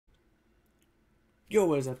Yo,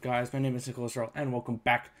 what is up, guys? My name is Nicholas Earl, and welcome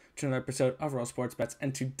back to another episode of Earl Sports Bets.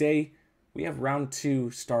 And today we have round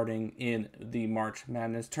 2 starting in the March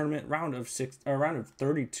Madness tournament, round of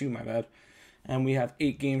 32, my bad. And we have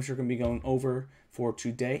 8 games we're going to be going over for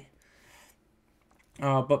today.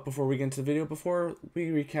 But before we get into the video, before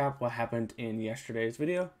we recap what happened in yesterday's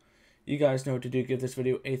video, you guys know what to do. Give this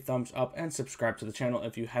video a thumbs up and subscribe to the channel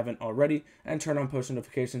if you haven't already, and turn on post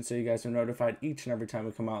notifications so you guys are notified each and every time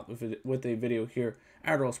we come out with a video here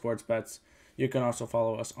at Earl Sports Bets. You can also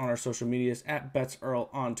follow us on our social medias at BetsEarl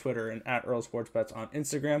on Twitter and at Earl Sports Bets on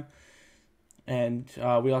Instagram. And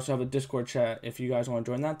we also have a Discord chat if you guys want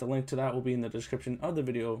to join that. The link to that will be in the description of the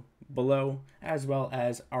video below, as well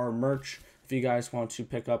as our merch. If you guys want to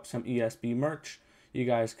pick up some ESB merch, you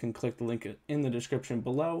guys can click the link in the description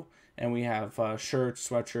below. And we have shirts,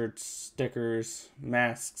 sweatshirts, stickers,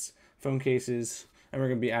 masks, phone cases, and we're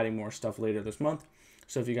going to be adding more stuff later this month.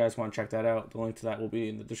 So if you guys want to check that out, the link to that will be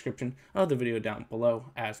in the description of the video down below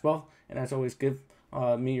as well. And as always, give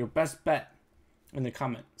me your best bet in the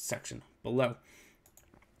comment section below.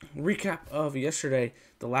 Recap of yesterday,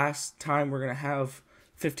 the last time we're going to have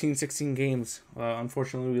 15-16 games.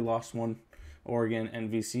 Unfortunately, we lost one, Oregon and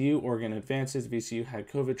VCU. Oregon advances. VCU had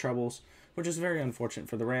COVID troubles, which is very unfortunate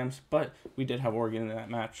for the Rams, but we did have Oregon in that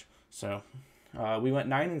match. So we went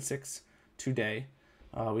 9-6 today.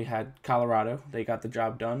 We had Colorado. They got the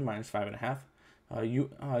job done, -5.5.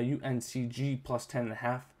 UNCG plus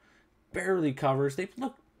 10.5. Barely covers. They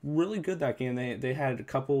looked really good that game. They had a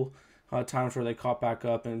couple times where they caught back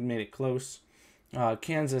up and made it close.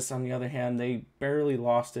 Kansas, on the other hand, they barely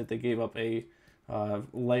lost it. They gave up a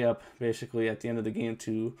layup, basically, at the end of the game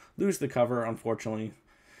to lose the cover, unfortunately.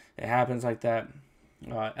 It happens like that.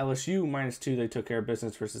 LSU -2. They took care of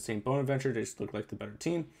business versus St. Bonaventure. They just looked like the better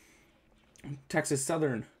team. Texas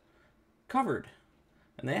Southern covered,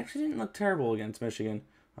 and they actually didn't look terrible against Michigan.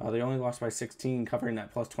 They only lost by 16, covering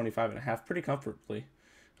that plus 25.5 pretty comfortably.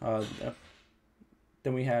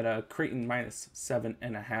 Then we had Creighton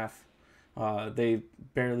 -7.5. They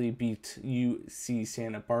barely beat UC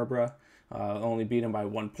Santa Barbara. Only beat them by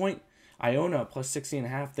 1 point. Iona plus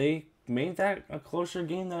 16.5. They made that a closer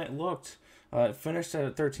game than it looked. It finished at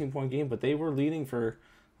a 13-point game, but they were leading for,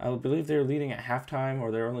 I believe they were leading at halftime,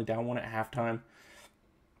 or they were only down 1 at halftime.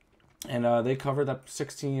 And they covered that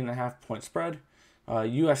 16.5-point spread.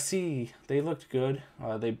 USC, they looked good.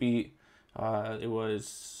 They beat, it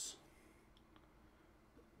was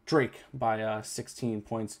Drake by 16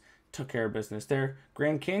 points. Took care of business there.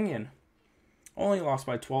 Grand Canyon only lost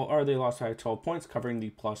by 12, or they lost by 12 points, covering the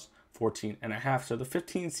plus 14.5. So the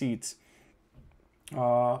 15 seeds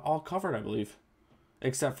all covered, I believe,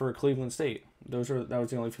 except for Cleveland State. That was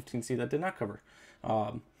the only 15 seed that did not cover.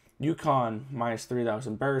 UConn -3. That was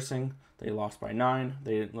embarrassing. They lost by 9.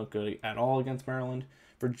 They didn't look good at all against Maryland.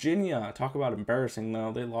 Virginia, talk about embarrassing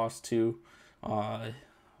though. They lost to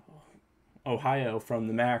Ohio from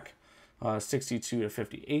the MAC,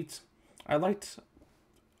 62-58. I liked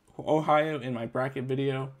Ohio in my bracket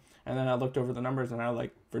video, and then I looked over the numbers and I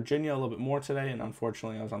liked Virginia a little bit more today, and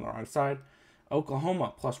unfortunately I was on the wrong side.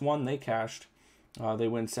 Oklahoma +1, they cashed. They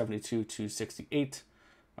win 72-68.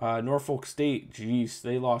 Norfolk State, geez,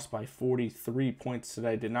 they lost by 43 points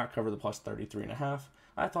today. Did not cover the plus 33.5.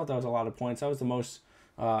 I thought that was a lot of points. That was the most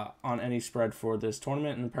on any spread for this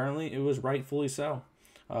tournament, and apparently it was rightfully so.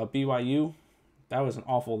 BYU, that was an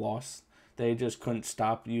awful loss. They just couldn't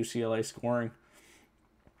stop UCLA scoring.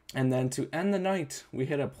 And then to end the night, we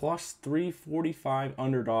hit a plus 345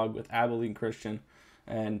 underdog with Abilene Christian,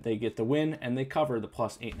 and they get the win, and they cover the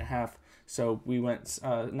plus 8.5. So we went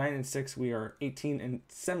 9-6. We are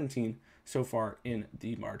 18-17 so far in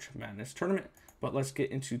the March Madness tournament. But let's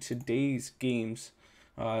get into today's games,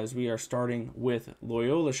 as we are starting with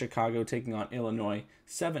Loyola Chicago taking on Illinois.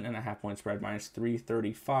 7.5-point spread,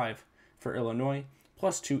 -335 for Illinois,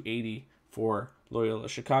 plus 280 for Loyola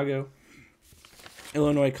Chicago.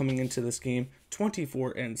 Illinois coming into this game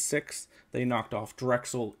 24-6. They knocked off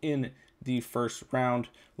Drexel in the first round.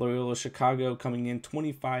 Loyola Chicago coming in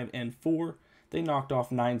 25-4. They knocked off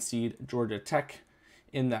 9-seed Georgia Tech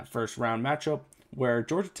in that first round matchup, where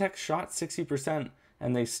Georgia Tech shot 60%,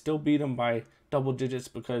 and they still beat them by double digits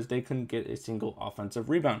because they couldn't get a single offensive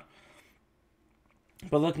rebound.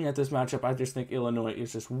 But looking at this matchup, I just think Illinois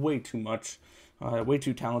is just way too much, way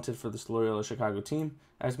too talented for this Loyola Chicago team.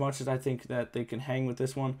 As much as I think that they can hang with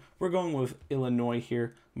this one, we're going with Illinois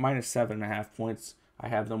here, -7.5 points. I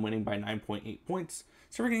have them winning by 9.8 points.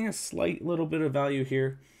 So we're getting a slight little bit of value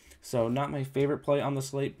here. So not my favorite play on the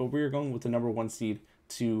slate, but we're going with the number 1 seed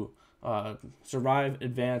to survive,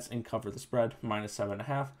 advance, and cover the spread,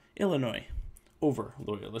 -7.5. Illinois over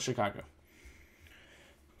Loyola Chicago.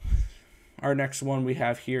 Our next one we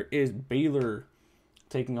have here is Baylor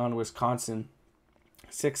taking on Wisconsin.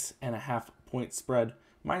 6.5 point spread.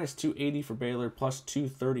 Minus 280 for Baylor, plus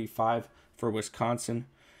 235 for Wisconsin.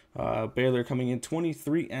 Baylor coming in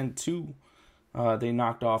 23-2. They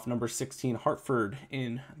knocked off number 16 Hartford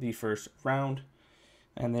in the first round.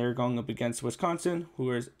 And they're going up against Wisconsin,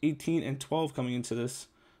 who is 18-12 coming into this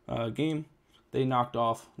game. They knocked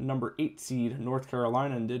off number 8 seed North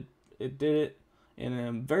Carolina and did it in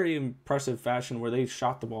a very impressive fashion where they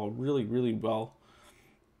shot the ball really, really well.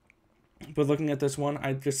 But looking at this one,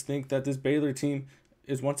 I just think that this Baylor team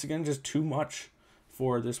is once again just too much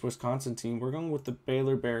for this Wisconsin team. We're going with the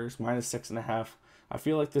Baylor Bears minus 6.5. I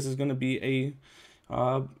feel like this is going to be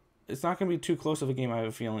it's not going to be too close of a game, I have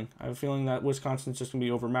a feeling. I have a feeling that Wisconsin's just going to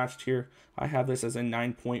be overmatched here. I have this as a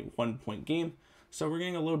 9.1 point game. So we're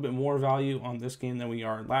getting a little bit more value on this game than we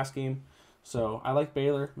are last game. So I like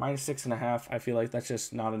Baylor, minus 6.5. I feel like that's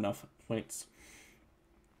just not enough points.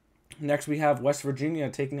 Next, we have West Virginia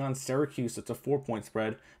taking on Syracuse. It's a 4-point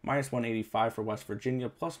spread, minus 185 for West Virginia,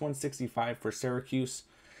 plus 165 for Syracuse.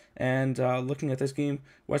 And looking at this game,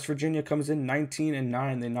 West Virginia comes in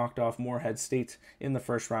 19-9. They knocked off Morehead State in the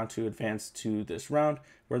first round to advance to this round,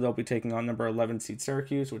 where they'll be taking on number 11 seed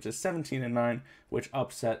Syracuse, which is 17-9, which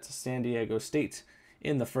upset San Diego State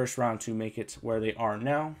in the first round to make it where they are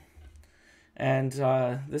now. And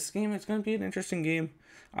this game is going to be an interesting game.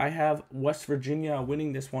 I have West Virginia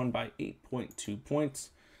winning this one by 8.2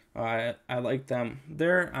 points. I like them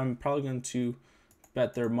there. I'm probably going to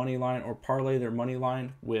bet their money line or parlay their money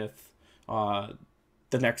line with the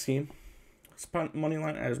next game money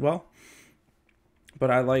line as well.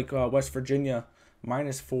 But I like West Virginia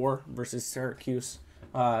minus 4 versus Syracuse.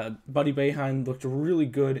 Buddy Boeheim looked really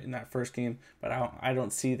good in that first game, but I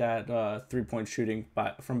don't see that 3-point shooting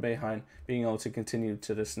from Boeheim being able to continue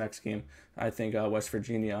to this next game. I think West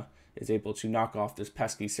Virginia is able to knock off this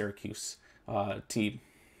pesky Syracuse team.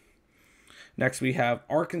 Next, we have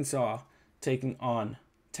Arkansas taking on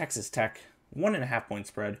Texas Tech. 1.5 point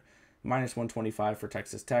spread, minus 125 for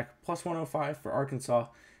Texas Tech, plus 105 for Arkansas.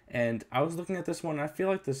 And I was looking at this one, and I feel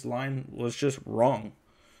like this line was just wrong.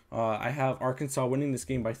 I have Arkansas winning this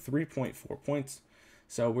game by 3.4 points.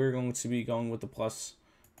 So we're going to be going with the plus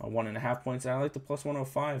 1.5 points. I like the plus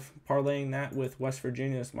 105. Parlaying that with West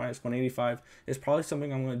Virginia's minus 185 is probably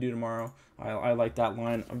something I'm going to do tomorrow. I like that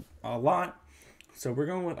line a lot. So we're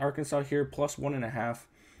going with Arkansas here, plus 1.5.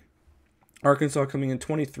 Arkansas coming in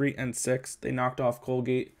 23-6. They knocked off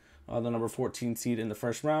Colgate, the number 14 seed in the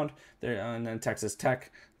first round. And then Texas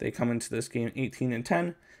Tech, they come into this game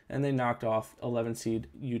 18-10. And they knocked off 11 seed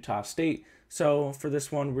Utah State. So for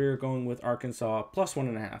this one, we're going with Arkansas plus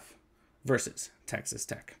 1.5 versus Texas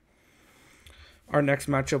Tech. Our next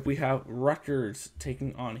matchup, we have Rutgers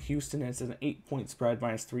taking on Houston. It's an 8-point spread,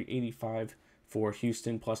 minus 385 for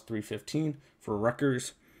Houston, plus 315 for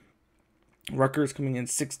Rutgers. Rutgers coming in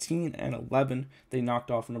 16-11. They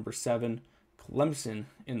knocked off number 7 Clemson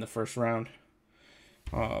in the first round.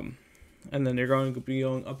 And then they're going to be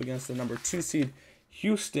going up against the number 2 seed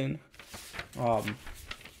Houston.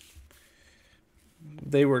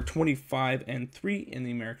 They were 25-3 in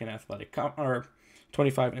the American Athletic or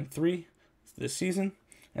 25-3 this season,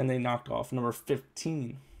 and they knocked off number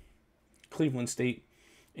 15 Cleveland State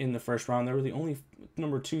in the first round. They were the only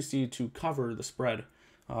number 2 seed to cover the spread.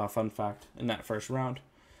 Fun fact in that first round.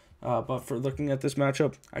 But for looking at this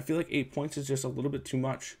matchup, I feel like 8 points is just a little bit too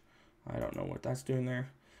much. I don't know what that's doing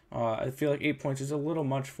there. I feel like 8 points is a little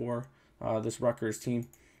much for this Rutgers team.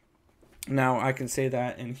 Now, I can say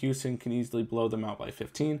that, and Houston can easily blow them out by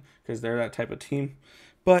 15 because they're that type of team.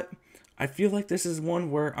 But I feel like this is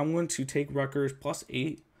one where I'm going to take Rutgers plus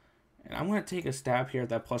 8, and I'm going to take a stab here at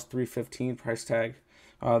that plus 315 price tag.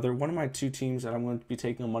 They're one of my 2 teams that I'm going to be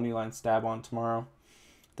taking a money line stab on tomorrow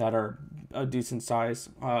that are a decent size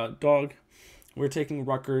dog. We're taking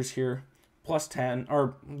Rutgers here plus 10,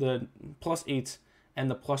 or the plus 8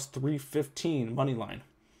 and the plus 315 money line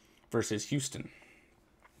versus Houston.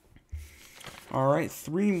 All right,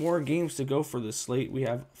 3 more games to go for this slate. We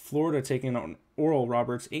have Florida taking on Oral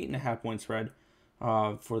Roberts, 8.5 point spread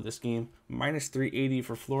for this game. Minus 380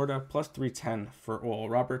 for Florida, plus 310 for Oral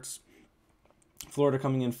Roberts. Florida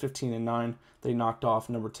coming in 15-9. They knocked off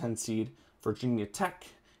number 10 seed Virginia Tech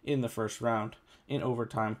in the first round in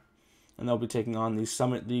overtime. And they'll be taking on the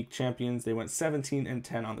Summit League champions. They went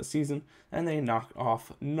 17-10 on the season, and they knocked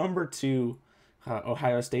off number 2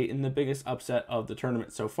 Ohio State in the biggest upset of the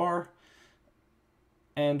tournament so far.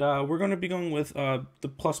 And we're going to be going with the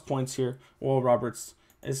plus points here. Oral Roberts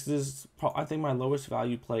This is, I think, my lowest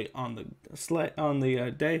value play on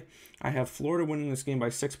the day. I have Florida winning this game by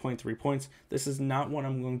 6.3 points. This is not what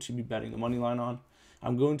I'm going to be betting the money line on.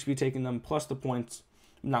 I'm going to be taking them plus the points,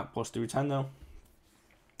 not plus 310 though.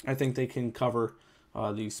 I think they can cover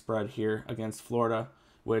the spread here against Florida,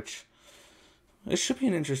 which it should be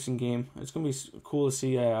an interesting game. It's going to be cool to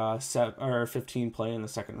see a 15 play in the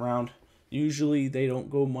second round. Usually they don't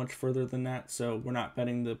go much further than that, so we're not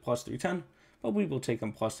betting the plus 310, but we will take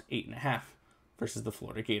them plus 8.5 versus the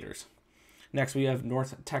Florida Gators. Next, we have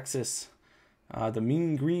North Texas, the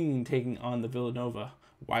Mean Green taking on the Villanova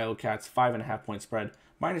Wildcats, 5.5 point spread,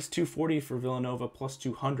 minus 240 for Villanova, plus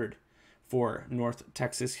 200 for North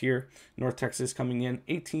Texas here. North Texas coming in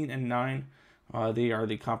 18-9. They are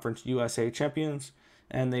the Conference USA champions,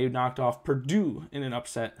 and they knocked off Purdue in an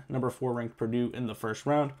upset, number 4 ranked Purdue in the first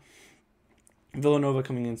round. Villanova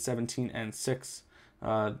coming in 17-6,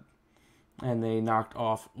 and they knocked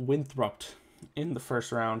off Winthrop in the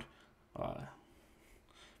first round. But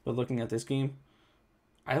looking at this game,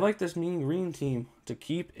 I like this Mean Green team to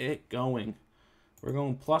keep it going. We're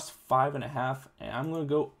going plus 5.5, and I'm going to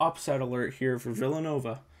go upset alert here for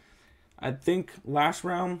Villanova. I think last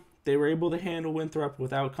round they were able to handle Winthrop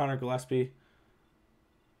without Connor Gillespie,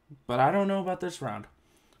 but I don't know about this round.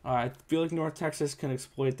 I feel like North Texas can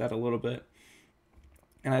exploit that a little bit,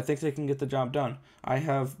 and I think they can get the job done. I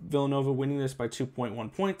have Villanova winning this by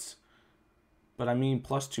 2.1 points, but I mean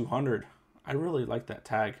plus 200. I really like that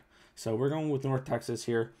tag. So we're going with North Texas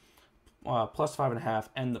here, plus 5.5,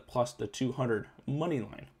 and the 200 money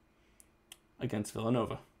line against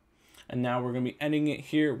Villanova. And now we're going to be ending it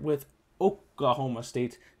here with Oklahoma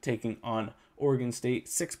State taking on Oregon State.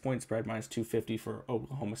 6 point spread, minus 250 for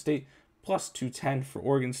Oklahoma State, plus 210 for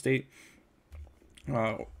Oregon State.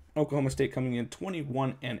 Oklahoma State coming in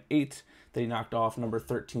 21-8. They knocked off number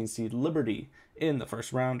 13 seed Liberty in the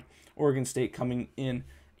first round. Oregon State coming in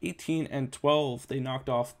 18-12. They knocked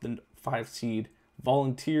off the 5 seed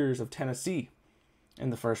Volunteers of Tennessee in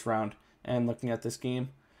the first round. And looking at this game,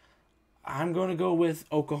 I'm going to go with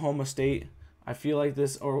Oklahoma State. I feel like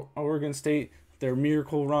this Oregon State, their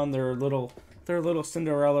miracle run, their little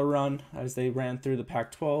Cinderella run as they ran through the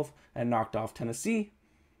Pac-12 and knocked off Tennessee,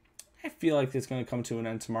 I feel like it's going to come to an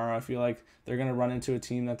end tomorrow. I feel like they're going to run into a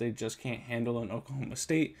team that they just can't handle in Oklahoma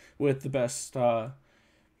State with the best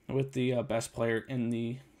player in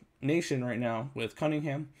the nation right now with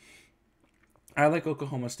Cunningham. I like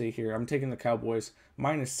Oklahoma State here. I'm taking the Cowboys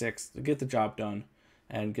minus 6 to get the job done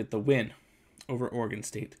and get the win over Oregon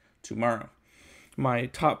State tomorrow. My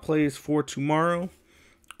top plays for tomorrow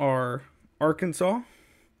are Arkansas.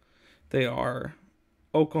 They are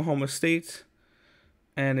Oklahoma State,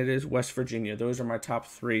 and it is West Virginia. Those are my top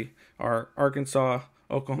 3, are Arkansas,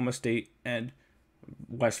 Oklahoma State, and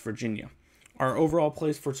West Virginia. Our overall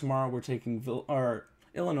plays for tomorrow, we're taking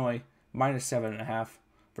Illinois minus 7.5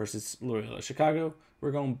 versus Loyola Chicago.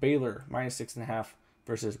 We're going Baylor minus 6.5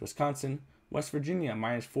 versus Wisconsin. West Virginia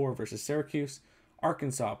minus 4 versus Syracuse.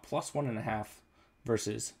 Arkansas plus 1.5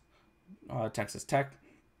 versus Texas Tech.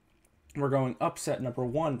 We're going upset number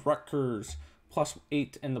 1, Rutgers plus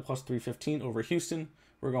 8 and the plus 315 over Houston.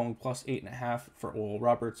 We're going plus 8.5 for Oral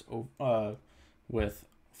Roberts with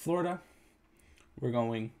Florida. We're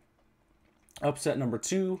going upset number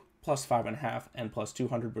 2, plus 5.5 and plus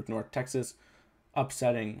 200 with North Texas,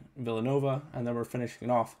 upsetting Villanova. And then we're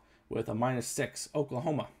finishing off with a minus 6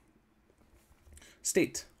 Oklahoma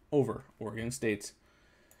State over Oregon State.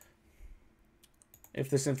 If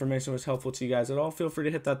this information was helpful to you guys at all, feel free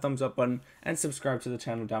to hit that thumbs up button and subscribe to the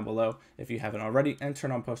channel down below if you haven't already, and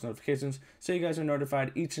turn on post notifications so you guys are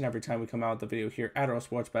notified each and every time we come out with a video here at All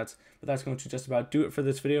Sports Bets. But that's going to just about do it for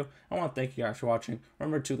this video. I want to thank you guys for watching.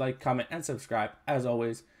 Remember to like, comment, and subscribe as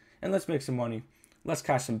always. And let's make some money. Let's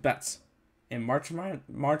cash some bets in March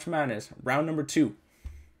Madness round number 2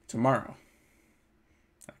 tomorrow.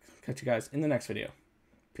 Catch you guys in the next video.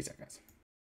 Peace out, guys.